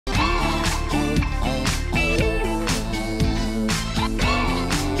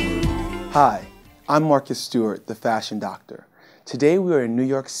Hi, I'm Marcus Stewart, the Fashion Doctor. Today we are in New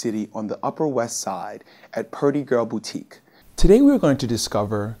York City on the Upper West Side at Purdy Girl Boutique. Today we are going to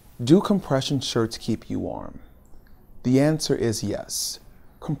discover, do compression shirts keep you warm? The answer is yes.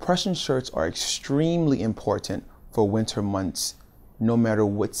 Compression shirts are extremely important for winter months, no matter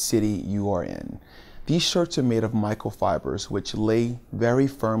what city you are in. These shirts are made of microfibers which lay very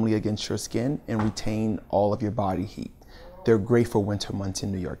firmly against your skin and retain all of your body heat. They're great for winter months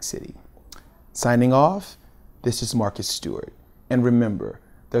in New York City. Signing off, this is Marcus Stewart. And remember,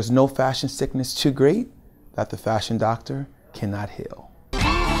 there's no fashion sickness too great that the Fashion Doctor cannot heal.